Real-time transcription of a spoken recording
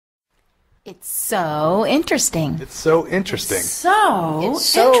It's so interesting. It's so interesting. It's so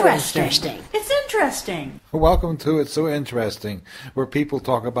interesting. It's interesting. Welcome to It's So Interesting, where people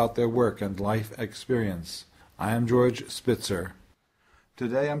talk about their work and life experience. I am George Spitzer.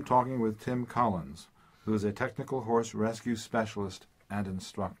 Today I'm talking with Tim Collins, who is a technical horse rescue specialist and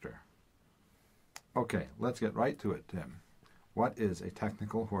instructor. Okay, let's get right to it, Tim. What is a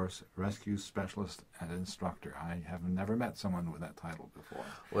technical horse rescue specialist and instructor? I have never met someone with that title before.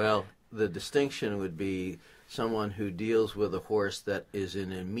 Well, the distinction would be someone who deals with a horse that is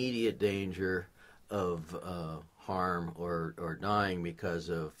in immediate danger of harm or dying because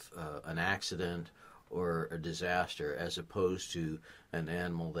of an accident or a disaster, as opposed to an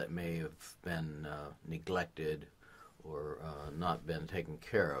animal that may have been neglected or not been taken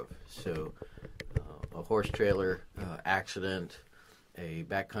care of. So a horse trailer accident, a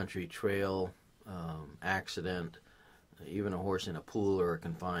backcountry trail accident, even a horse in a pool or a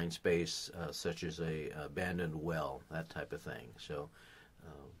confined space, such as a abandoned well, that type of thing. So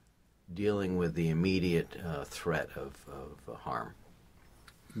dealing with the immediate threat of harm.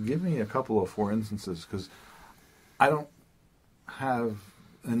 Give me a couple of for instances, because I don't have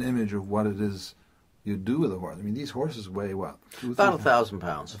an image of what it is you do with a horse. I mean, these horses weigh what? About 1,000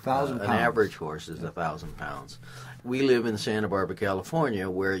 pounds. 1,000 pounds. An average horse is 1,000 pounds. We live in Santa Barbara, California,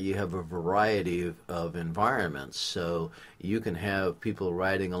 where you have a variety of environments. So you can have people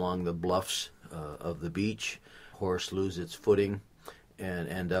riding along the bluffs of the beach. Horse lose its footing and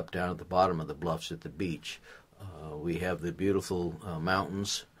end up down at the bottom of the bluffs at the beach. We have the beautiful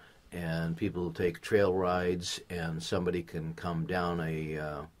mountains, and people take trail rides, and somebody can come down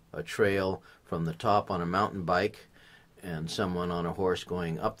a trail from the top on a mountain bike, and someone on a horse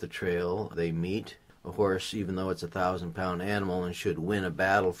going up the trail. They meet. A horse, even though it's a 1,000-pound animal and should win a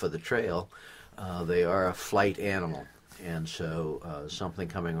battle for the trail, they are a flight animal. And so something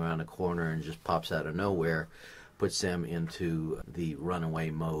coming around a corner and just pops out of nowhere puts them into the runaway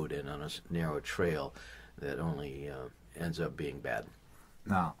mode, and on a narrow trail that only ends up being bad.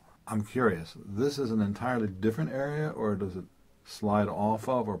 Now, I'm curious, this is an entirely different area, or does it slide off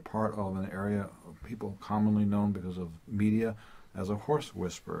of or part of an area of people commonly known because of media as a horse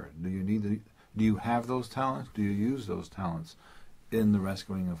whisperer? Do you have those talents? Do you use those talents in the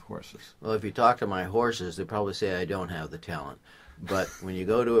rescuing of horses? Well, if you talk to my horses, they probably say I don't have the talent. But when you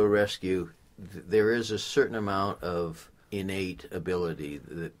go to a rescue, there is a certain amount of innate ability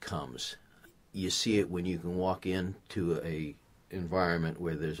that comes. You see it when you can walk into a environment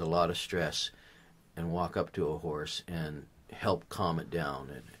where there's a lot of stress and walk up to a horse and help calm it down.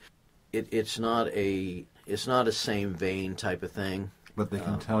 It's not a same vein type of thing. But they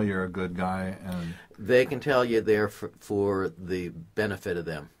can tell you're a good guy, and they can tell you're there for the benefit of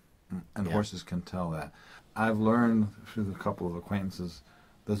them. And horses can tell that. I've learned through a couple of acquaintances,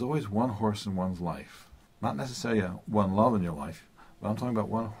 there's always one horse in one's life. Not necessarily one love in your life, but I'm talking about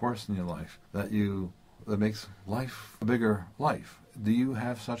one horse in your life that makes life a bigger life. Do you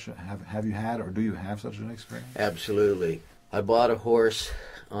have have you had, or do you have such an experience? Absolutely. I bought a horse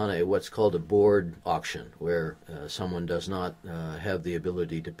on what's called a board auction, where someone does not have the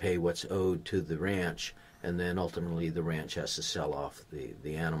ability to pay what's owed to the ranch, and then ultimately the ranch has to sell off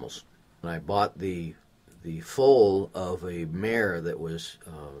the animals. And I bought the foal of a mare that was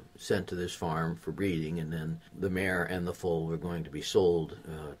sent to this farm for breeding, and then the mare and the foal were going to be sold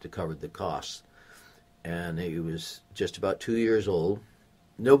to cover the costs. And he was just about 2 years old.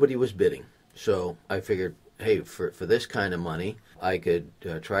 Nobody was bidding, so I figured, hey, for this kind of money, I could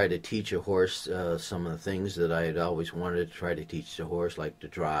try to teach a horse some of the things that I had always wanted to try to teach the horse, like to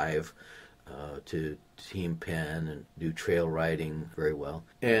drive, to team pen, and do trail riding very well.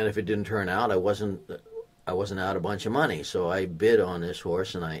 And if it didn't turn out, I wasn't out a bunch of money, so I bid on this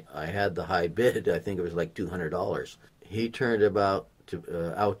horse, and I had the high bid. I think it was like $200. He turned out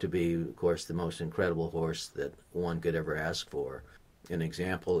to be, of course, the most incredible horse that one could ever ask for. An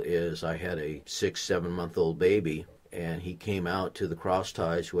example is I had a 6-7-month-old baby, and he came out to the cross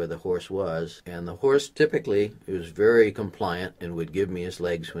ties where the horse was, and the horse typically was very compliant and would give me his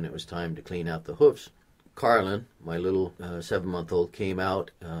legs when it was time to clean out the hoofs. Carlin, my little 7-month-old, came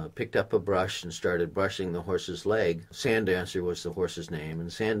out, picked up a brush and started brushing the horse's leg. Sandancer was the horse's name, and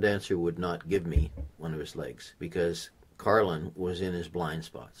Sandancer would not give me one of his legs because Carlin was in his blind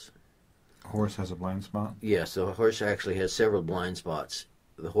spots. A horse has a blind spot? Yes, the horse actually has several blind spots.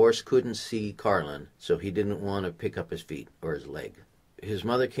 The horse couldn't see Carlin, so he didn't want to pick up his feet or his leg. His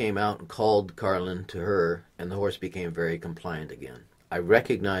mother came out and called Carlin to her, and the horse became very compliant again. I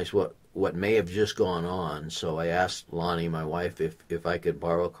recognized what may have just gone on, so I asked Lonnie, my wife, if I could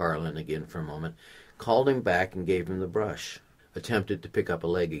borrow Carlin again for a moment, called him back and gave him the brush, attempted to pick up a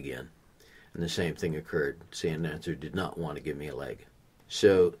leg again. And the same thing occurred. Sandancer did not want to give me a leg.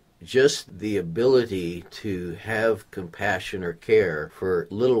 So just the ability to have compassion or care for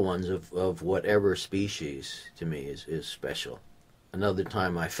little ones of whatever species, to me, is special. Another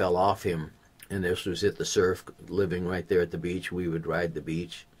time I fell off him, and this was at the surf, living right there at the beach. We would ride the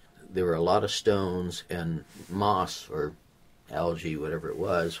beach. There were a lot of stones and moss or algae, whatever it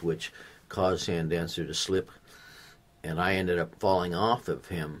was, which caused Sandancer to slip. And I ended up falling off of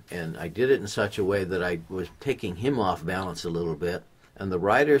him. And I did it in such a way that I was taking him off balance a little bit. And the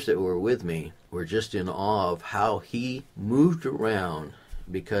riders that were with me were just in awe of how he moved around,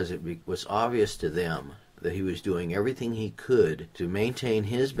 because it was obvious to them that he was doing everything he could to maintain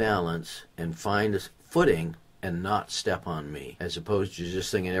his balance and find a footing and not step on me, as opposed to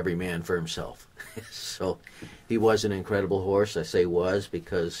just thinking every man for himself. So he was an incredible horse. I say was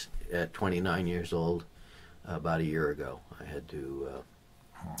because at 29 years old, about a year ago, I had to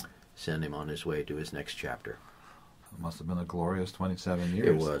send him on his way to his next chapter. It must have been a glorious 27 years.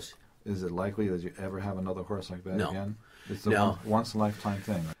 It was. Is it likely that you ever have another horse like that again? It's No. once-in-a-lifetime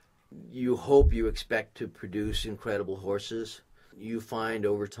thing. You hope, you expect to produce incredible horses. You find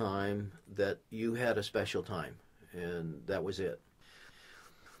over time that you had a special time, and that was it.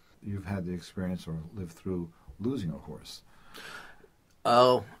 You've had the experience or lived through losing a horse.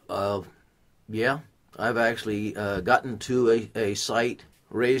 Oh, yeah. I've actually gotten to a site,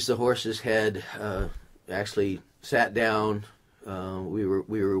 raised the horse's head, actually sat down. We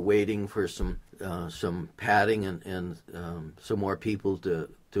were waiting for some padding and some more people to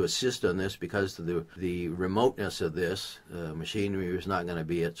assist on this, because of the remoteness of this. Machinery was not going to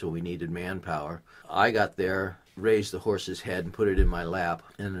be it, so we needed manpower. I got there, raised the horse's head, and put it in my lap,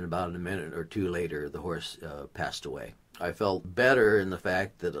 and in about a minute or two later, the horse passed away. I felt better in the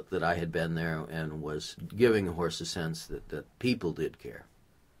fact that I had been there and was giving the horse a sense that people did care.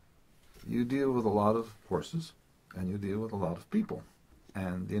 You deal with a lot of horses, and you deal with a lot of people.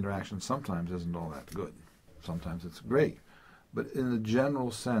 And the interaction sometimes isn't all that good. Sometimes it's great. But in the general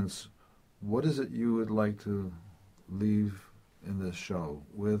sense, what is it you would like to leave in this show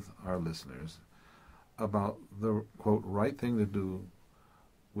with our listeners about the, quote, right thing to do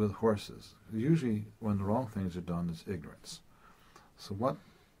with horses? Usually when the wrong things are done, it's ignorance. So what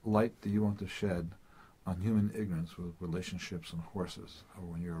light do you want to shed on human ignorance with relationships and horses, or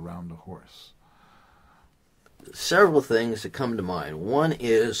when you're around a horse? Several things that come to mind. One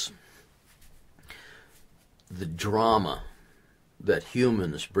is the drama that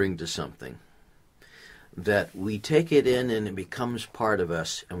humans bring to something, that we take it in and it becomes part of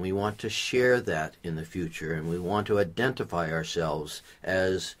us, and we want to share that in the future, and we want to identify ourselves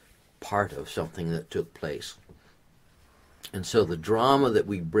as part of something that took place. And so the drama that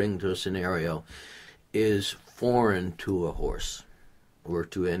we bring to a scenario is foreign to a horse or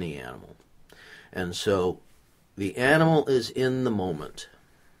to any animal. And so the animal is in the moment.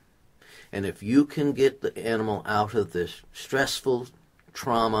 And if you can get the animal out of this stressful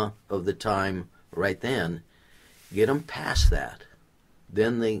trauma of the time right then, get them past that.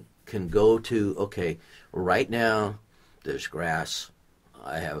 Then they can go to, okay, right now there's grass,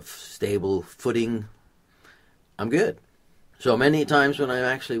 I have stable footing, I'm good. So many times when I'm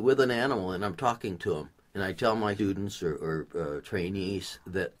actually with an animal and I'm talking to them, and I tell my students or trainees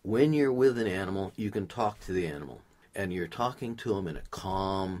that when you're with an animal, you can talk to the animal. And you're talking to them in a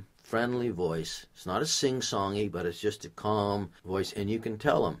calm, friendly voice. It's not a sing-songy, but it's just a calm voice. And you can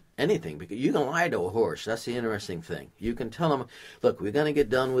tell them anything, because you can lie to a horse. That's the interesting thing. You can tell them, look, we're going to get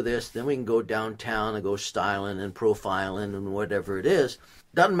done with this, then we can go downtown and go styling and profiling and whatever it is.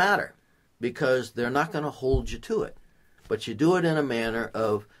 Doesn't matter, because they're not going to hold you to it. But you do it in a manner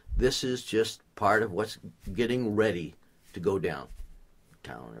of, this is just part of what's getting ready to go downtown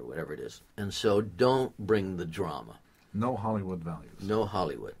or whatever it is. And so don't bring the drama. No Hollywood values. No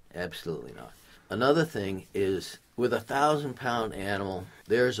Hollywood. Absolutely not. Another thing is, with a 1,000-pound animal,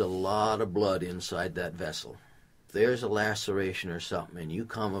 there's a lot of blood inside that vessel. If there's a laceration or something, and you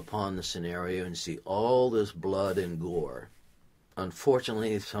come upon the scenario and see all this blood and gore,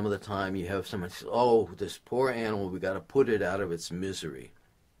 unfortunately, some of the time you have someone say, oh, this poor animal, we got to put it out of its misery.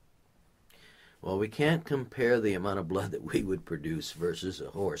 Well, we can't compare the amount of blood that we would produce versus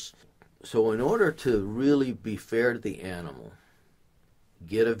a horse. So in order to really be fair to the animal,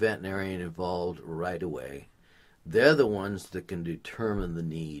 get a veterinarian involved right away. They're the ones that can determine the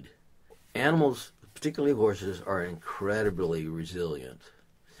need. Animals, particularly horses, are incredibly resilient.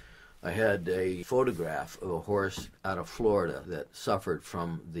 I had a photograph of a horse out of Florida that suffered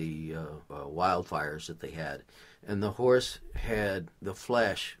from the wildfires that they had. And the horse had the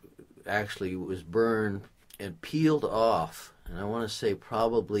flesh actually was burned and peeled off and I want to say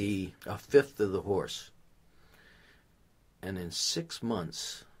probably a fifth of the horse. And in 6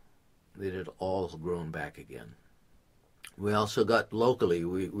 months, it had all grown back again. We also got locally,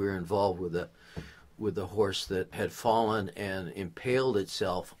 we were involved with a horse that had fallen and impaled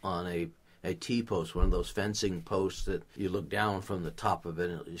itself on a T-post, one of those fencing posts that you look down from the top of it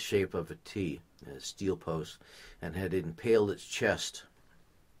in the shape of a T, a steel post, and had impaled its chest.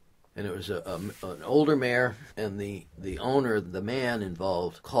 And it was an older mare, and the owner, the man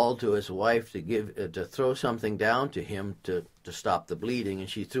involved, called to his wife to throw something down to him to stop the bleeding, and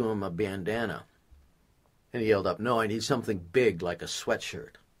she threw him a bandana. And he yelled up, "No, I need something big like a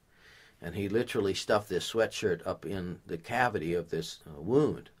sweatshirt." And he literally stuffed this sweatshirt up in the cavity of this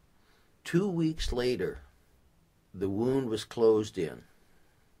wound. 2 weeks later, the wound was closed in.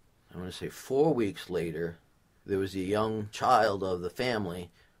 I want to say 4 weeks later, there was a young child of the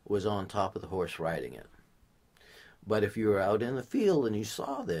family was on top of the horse riding it. But if you were out in the field and you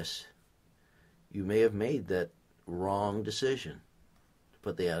saw this, you may have made that wrong decision to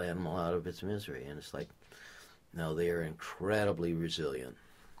put the animal out of its misery. And it's like, no, they are incredibly resilient.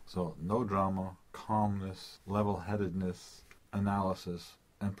 So no drama, calmness, level-headedness, analysis,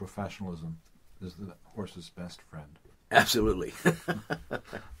 and professionalism is the horse's best friend. Absolutely.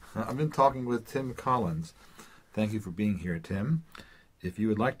 I've been talking with Tim Collins. Thank you for being here, Tim. If you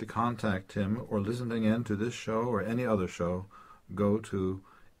would like to contact Tim or listen again to this show or any other show, go to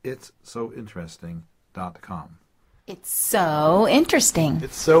ItsSoIntersting.com. It's so interesting.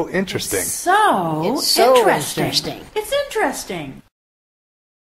 It's so interesting. So It's so interesting. interesting. It's interesting.